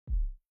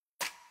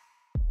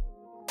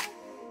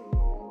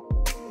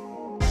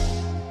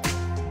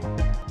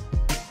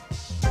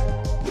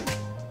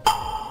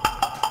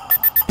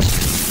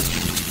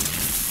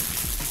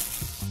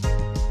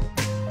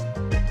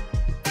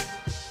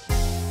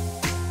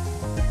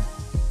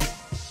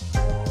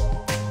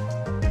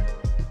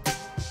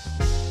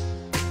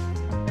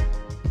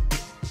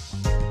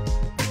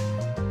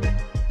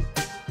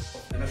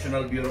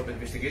National Bureau of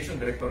Investigation,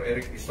 Director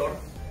Eric Istor,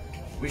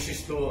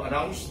 wishes to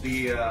announce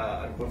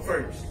and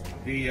confirms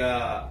the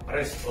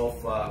arrest of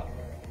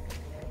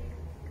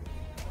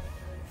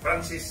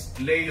Francis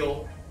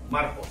Leo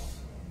Marcos.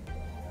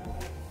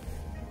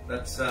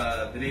 That's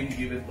the name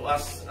given to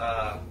us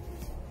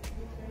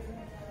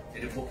in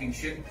the booking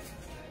sheet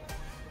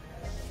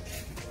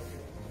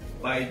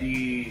by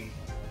the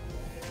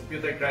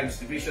Computer Crimes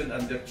Division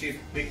under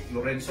Chief Vic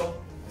Lorenzo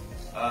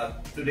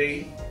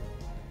today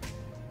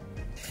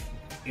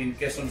in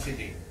Quezon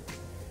City.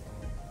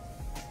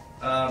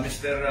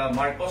 Mr.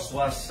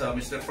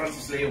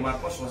 Francis Leo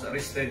Marcos was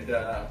arrested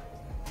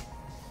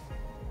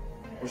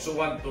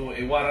pursuant to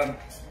a warrant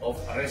of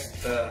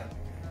arrest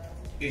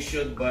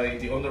issued by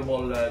the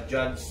Honorable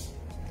Judge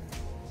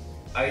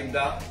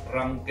Aida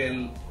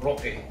Rangel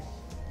Roque.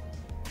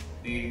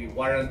 The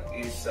warrant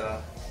is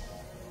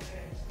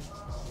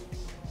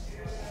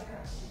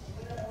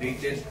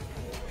dated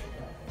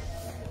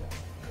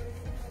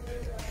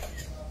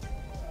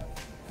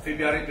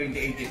February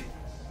 2018.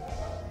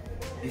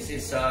 This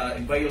is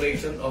in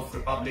violation of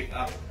Republic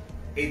Act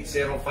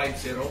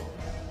 8050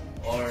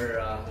 or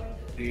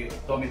the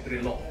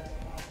Optometry Law.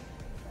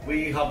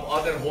 We have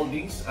other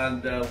holdings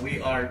and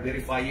we are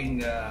verifying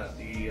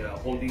the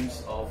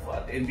holdings of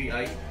the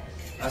NBI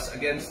as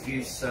against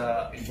his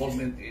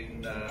involvement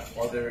in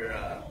other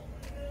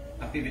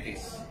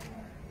activities.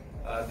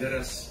 There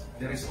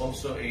is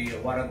also a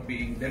warrant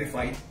being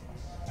verified.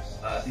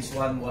 This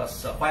one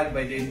was filed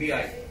by the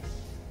NBI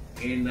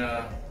in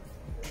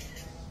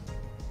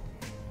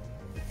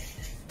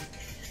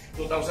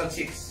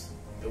 2006.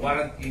 The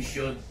warrant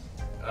issued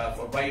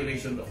for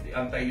violation of the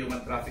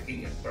Anti-Human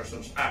Trafficking and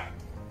Persons Act.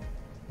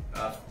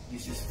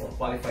 This is for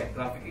qualified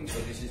trafficking, so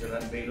this is an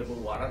unavailable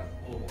warrant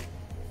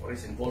for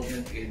his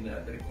involvement in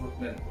the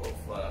recruitment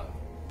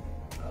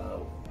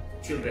of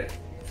children.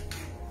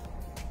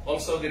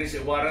 Also, there is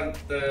a warrant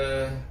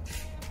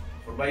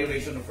for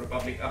violation of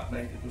Republic Act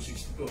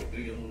 9262. Ito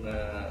yung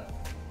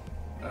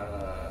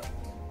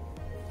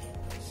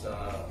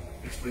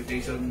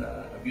exploitation,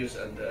 abuse,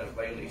 and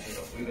violation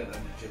of women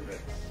and children.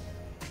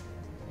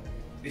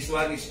 This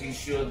one is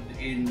issued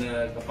in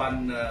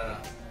Gapan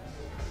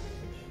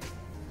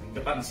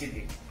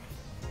City.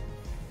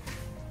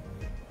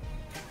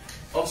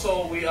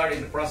 Also, we are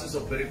in the process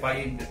of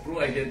verifying the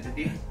true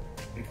identity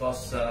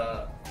because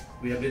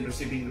we have been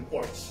receiving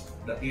reports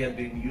that he had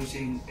been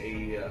using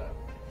a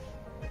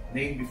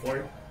name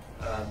before,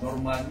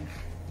 Norman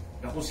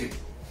Mangusit,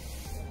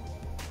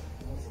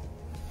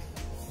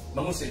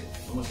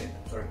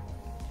 sorry.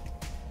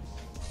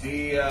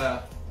 The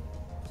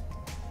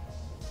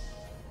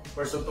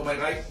person to my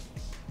right,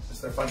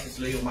 Mr. Francis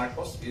Leo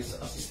Marcos, is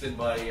assisted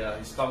by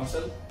his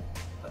counsel,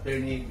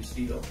 Attorney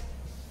Vestido.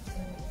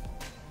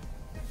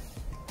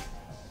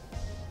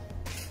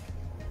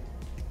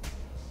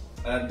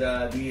 And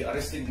the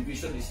arresting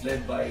division is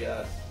led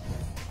by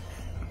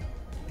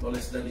no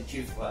less than the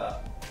Chief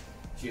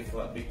Vic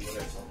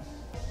Lorenzo.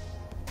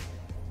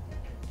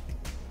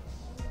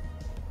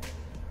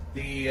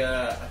 The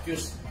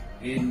accused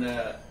in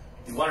the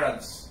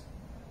warrants,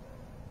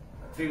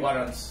 3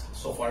 warrants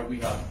so far we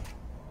have,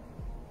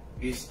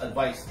 is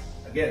advised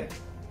again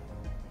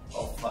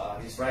of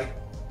his right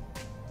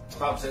to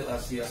counsel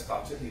as he has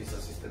counsel. He is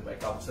assisted by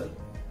counsel.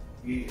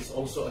 He is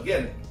also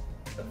again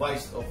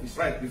advised of his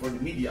right before the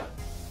media,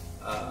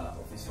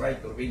 of his right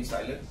to remain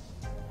silent,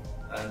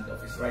 and of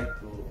his right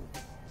to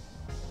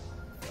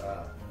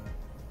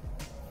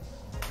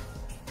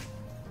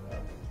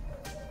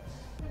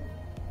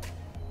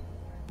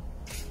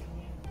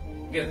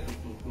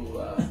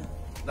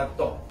not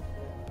talk.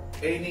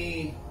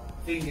 Anything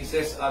he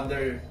says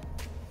under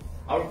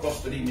our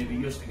custody may be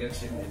used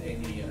against him in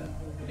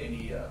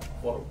any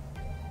forum.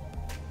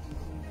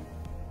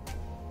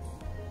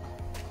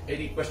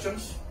 Any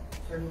questions?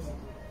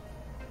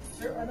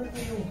 Sir, ano po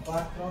yung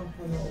background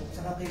po nung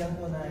saka kailan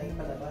po na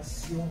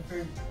ipalabas yung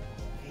third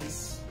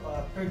case,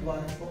 third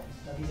warrant po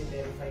na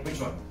bine-verify? Which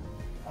one?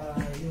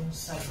 Yung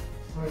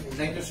sub-murder.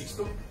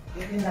 9262?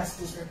 Yung last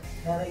two, sir,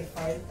 na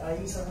na-file,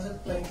 yung isa po sa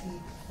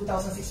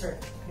 2006, sir,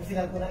 yung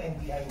final po ng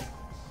NBI.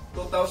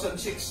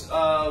 2006,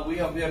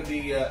 we have here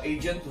the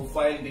agent who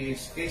filed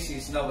this case. He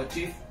is now a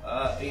chief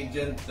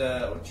agent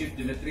or Chief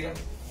Demetria.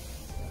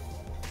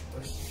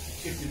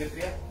 Chief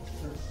Demetria?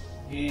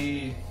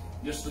 He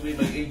used to be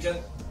my agent.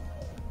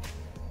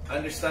 I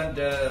understand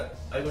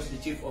I was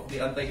the chief of the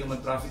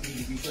Anti-Human Trafficking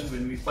Division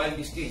when we filed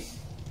this case.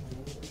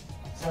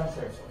 Sir.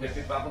 So,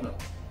 happy pa ako, no?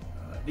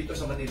 Dito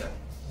sa Manila.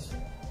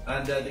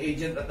 And the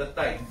agent at that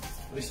time,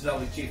 who is now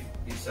the chief,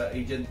 is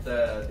Agent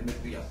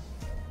Demetria.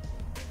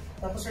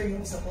 Tapos sir,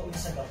 yung isa po, yung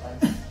sagapan.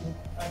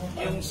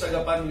 Yung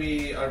sagapan,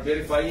 we are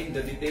verifying the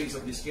details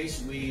of this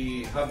case.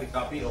 We have a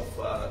copy of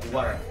the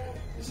warrant.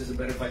 This is a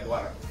verified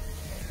warrant.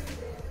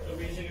 So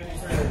basically,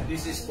 sir,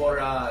 this is for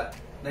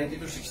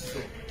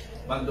 9262,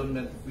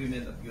 abandonment of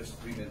women, abuse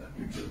of women and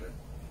children.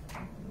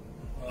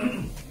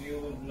 you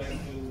would like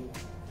to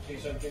say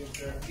something,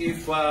 sir?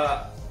 If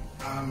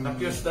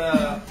accused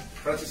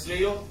Francis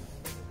Leo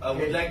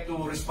would like to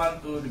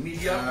respond to the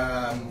media.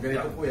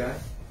 Ganito po yan.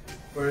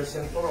 First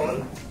and for all,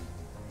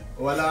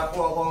 wala po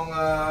akong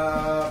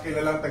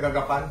kilalang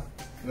taga-Gapan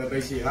na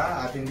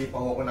Beisiha at hindi pa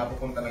ako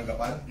napupunta ng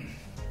Gapan.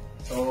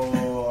 So,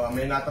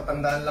 may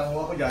natatandaan lang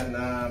ho ako dyan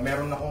na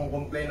meron akong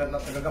complainant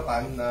na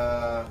taga-Gapan na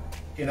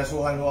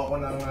kinasuhan ho ako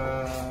ng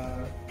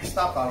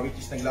estafa, which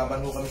is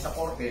naglaban ho kami sa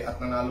korte at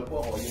nanalo po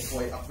ako, yun po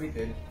ay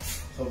acquitted.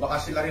 So baka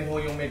sila rin ho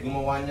yung may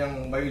gumawa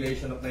niyang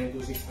violation of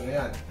 9262 na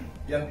yan.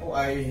 Yan po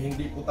ay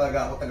hindi po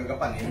talaga ako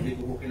taga-Gapan, hindi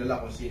ko po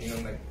kilala kung sino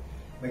yung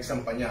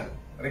nagsampa niyan.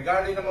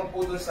 Regarding naman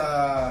po dun sa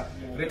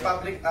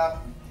Republic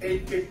Act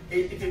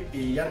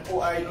 8050, yan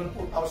po ay noong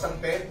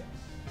 2010,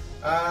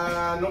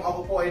 nung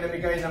ako po ay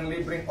namigay ng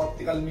libreng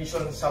optical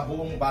mission sa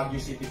buong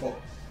Baguio City po.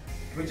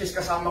 Which is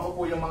kasama ko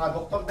po yung mga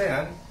doktor na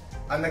yan,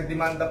 ang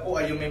nagdemanda po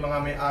ay yung may mga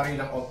may-ari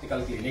ng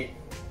optical clinic.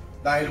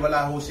 Dahil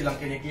wala ho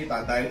silang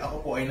kinikita, dahil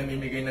ako po ay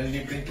namimigay ng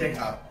libreng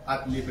check-up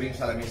at libreng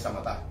salamin sa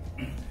mata.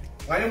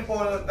 Ngayon po,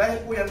 dahil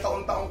po yan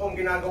taon-taon kong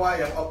ginagawa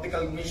yung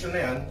optical mission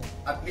na yan,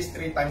 at least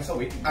 3 times a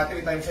week,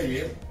 3 times a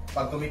year,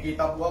 pag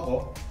tumikita po ako,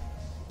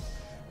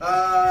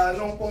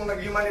 nung pong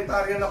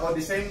nag-humanitarian ako,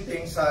 the same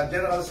thing sa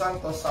General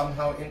Santos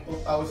somehow in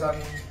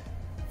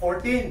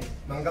 2014,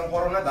 hanggang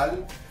Coronadal,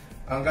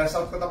 hanggang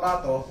South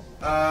Cotabato,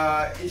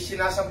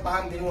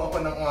 sinasampahan din mo ako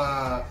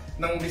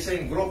ng the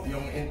same group,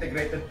 yung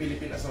Integrated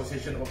Philippine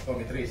Association of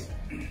Optometrists.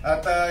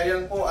 At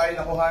yan po ay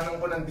nakuhanan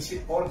ko ng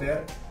visit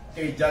order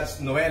kay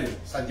Judge Noel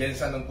sa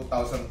Jensa noong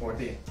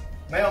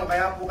 2014. Ngayon,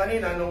 kaya po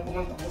kanina, nung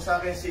pumunta po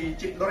sa akin si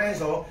Chief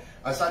Lorenzo,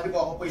 sabi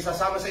ko ako po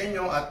isasama sa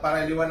inyo at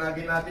para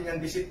liwanagin natin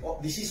yung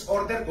disease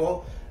order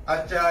ko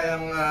at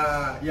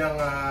yung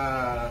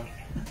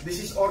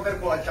disease order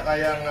ko at saka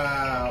yung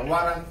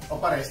warrant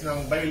of arrest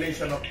ng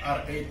violation of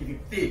RA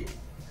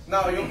 8050.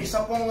 Now, yung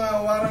isa pong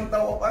warrant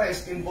of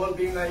arrest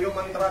involving na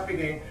human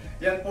trafficking,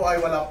 yan po ay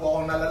wala po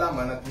akong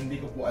nalalaman at hindi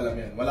ko po alam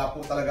yan. Wala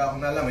po talaga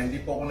akong nalalaman, hindi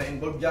po ako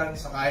na-involve dyan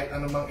sa kahit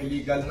anumang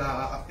illegal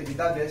na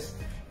aktibidades.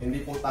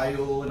 Hindi po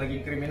tayo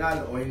naging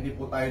kriminal o hindi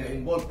po tayo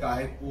na-involve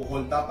kahit po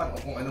hold-upan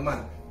o kung ano man.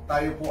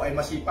 Tayo po ay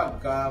masipag,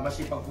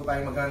 masipag po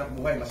tayo maghanap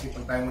buhay,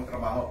 masipag tayo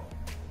magtrabaho.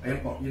 Ayun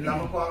po, yun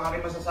lang po ang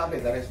aking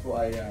masasabi. The rest po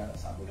ay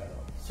sabula.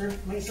 Sir,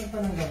 may isang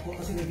tanong lang po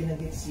kasi may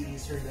binanggit si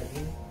Sir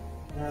Davin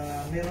na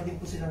meron din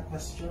po silang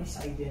question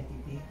sa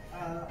identity.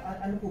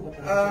 Ano po ba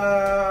talaga?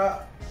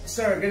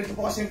 Sir, ganito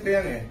po kasi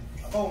yan eh.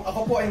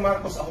 Ako po ay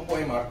Marcos, ako po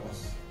ay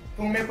Marcos.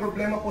 Kung may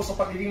problema po sa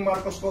pagiging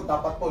Marcos ko,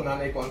 dapat po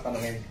nanay ko ang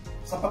tanungin.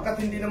 Sapagkat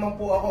hindi naman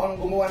po ako ang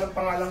gumawa ng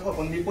pangalan ko,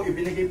 kundi po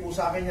ibinigay po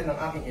sa akin yan ng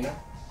aking ina.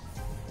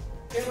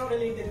 Pero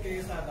related kayo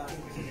sa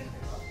dating presidente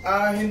po?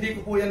 Hindi ko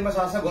po yan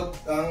masasagot.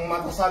 Ang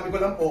masasabi ko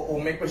lang po,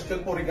 kung may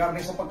question po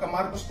regarding sa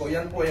pagka-Marcos ko,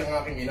 yan po yung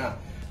aking ina.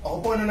 Ako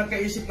po nung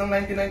nagkaisip ng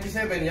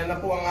 1997, yan na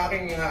po ang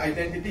aking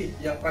identity,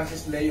 yung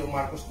Francis Leo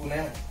Marcos po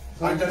na yan.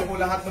 Andyan po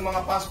lahat ng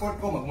mga passport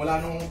ko,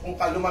 magmula nung kung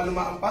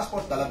kaluma-luma ang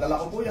passport,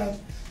 dala-dala ko po yan.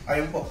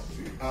 Ayun po,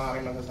 ang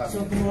aking masasabi.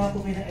 So, gumawa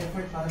po kayo ng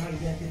effort para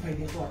ma-identify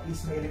din po, at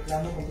least may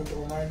reklamo kung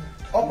totoo man.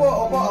 Opo,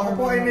 ako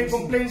po ay may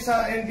complaint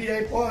sa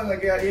NBI po,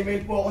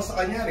 nag-email po ako sa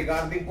kanya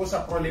regarding po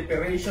sa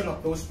proliferation of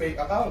those fake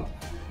account.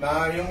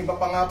 Na yung iba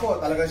pa nga po,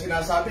 talagang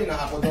sinasabi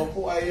na ako daw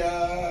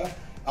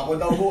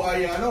po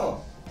ay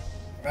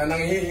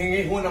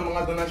nanghihingi ho ng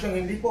mga donasyon,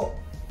 hindi po.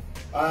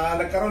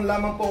 Nagkaroon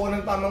lamang po ako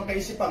ng tamang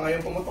kaisipan,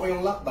 ngayon pumutok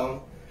yung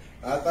lockdown.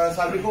 At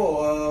sabi ko,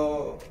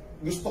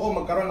 gusto ko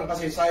magkaroon ng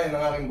kasaysayan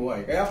ng aking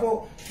buhay. Kaya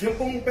po, yung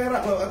pong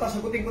pera ko, at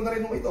sagutin ko na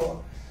rin mo ito,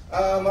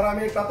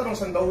 marami nagtatanong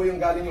saan daw yung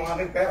galing yung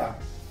aking pera.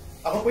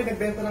 Ako po'y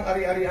nagbenta ng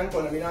ari-arian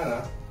ko na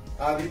minana,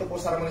 dito po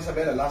sa Ramon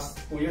Isabela last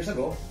 2 years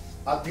ago.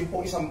 At yung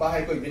pong isang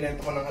bahay ko,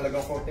 ibinenta ko ng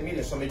halagang 40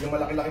 million. So medyo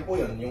malaki-laki po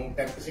yun, yung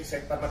 36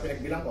 hectare na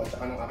pinagbilang ko at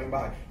saka ng aking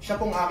bahay. Siya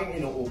pong aking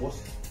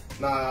inuubos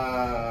na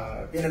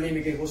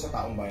pinamimigay ko sa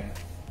taong bayan.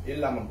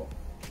 Yun lamang po.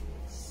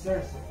 Sir,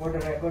 for the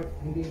record,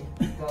 hindi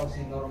ikaw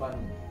si Norman.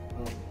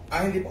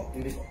 Hindi po.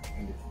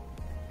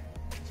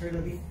 Sir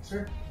David,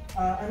 sir,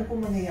 ano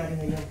pong mangyayari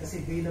ngayon?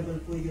 Kasi available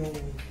po yung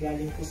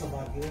galing po sa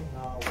Baguio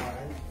na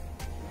warrant.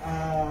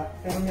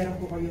 Pero meron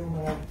po kayong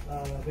mga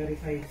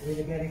verify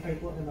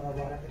po ng mga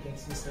warrant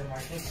against Mr.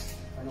 Marcos.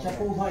 Siya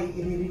po ba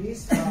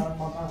i-release?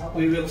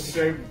 We will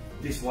serve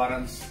these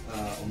warrants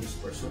on this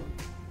person.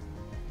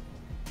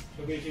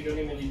 So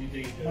basically,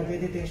 nag-detain siya.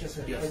 Mag-detain siya,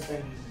 sir. Yes.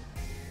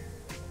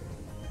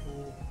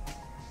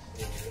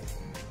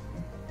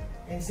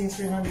 And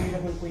since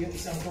non-available po yung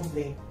isang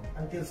complaint,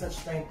 until such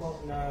time po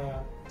na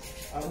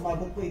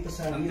umabot po ito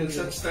sa... Until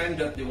such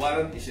time that the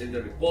warrant is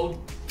either recalled,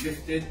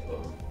 lifted, or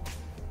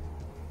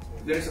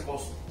there is a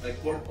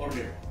court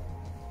order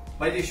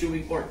by the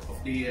issuing court of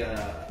the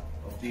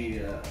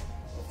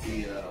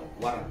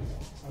warrant.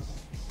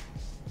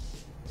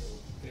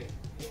 Okay.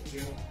 Thank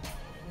you.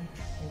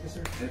 Thank you,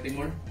 sir.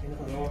 Anything more?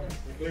 No,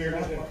 clear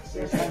na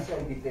sir. Saan siya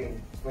i-detain?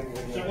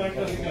 Sa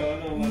kwarto ikaw,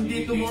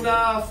 Dito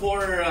muna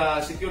for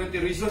security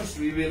reasons,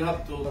 we will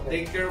have to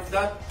take care of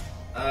that.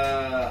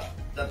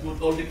 That would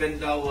all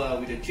depend now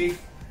with the chief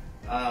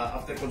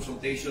after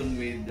consultation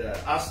with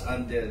us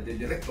and the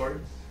director.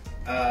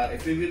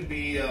 If we will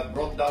be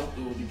brought down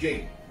to the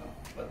jail.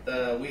 But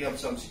we have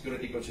some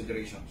security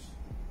considerations.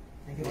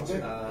 Thank you po, sir.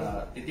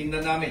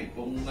 Titingnan namin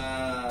kung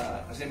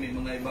kasi may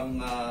mga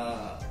ibang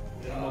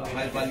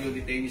high value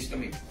detainees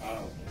kami.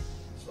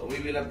 So we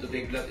will have to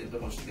take that into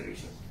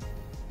consideration.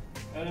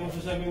 Ano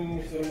masasabi mo,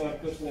 Mr.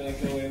 Marcos, na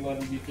ikaw ay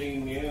ma-detain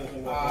ngayon sa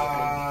mga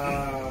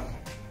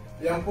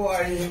yan po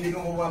ay hindi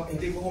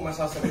ko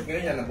masasagot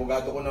ngayon yan.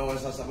 Abogado ko na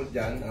masasagot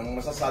dyan. Ang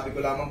masasabi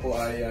ko lamang po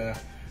ay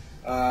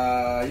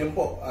yun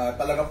po,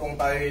 talaga pong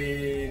tayo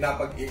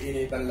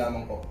napag-iinitan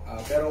lamang po.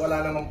 Pero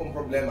wala naman pong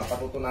problema.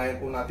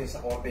 Patutunayan po natin sa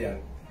korte yan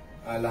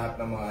lahat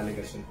ng mga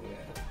allegation po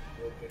yan.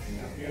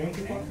 Thank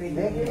you po.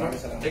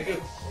 Maraming salamat. Thank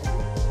you.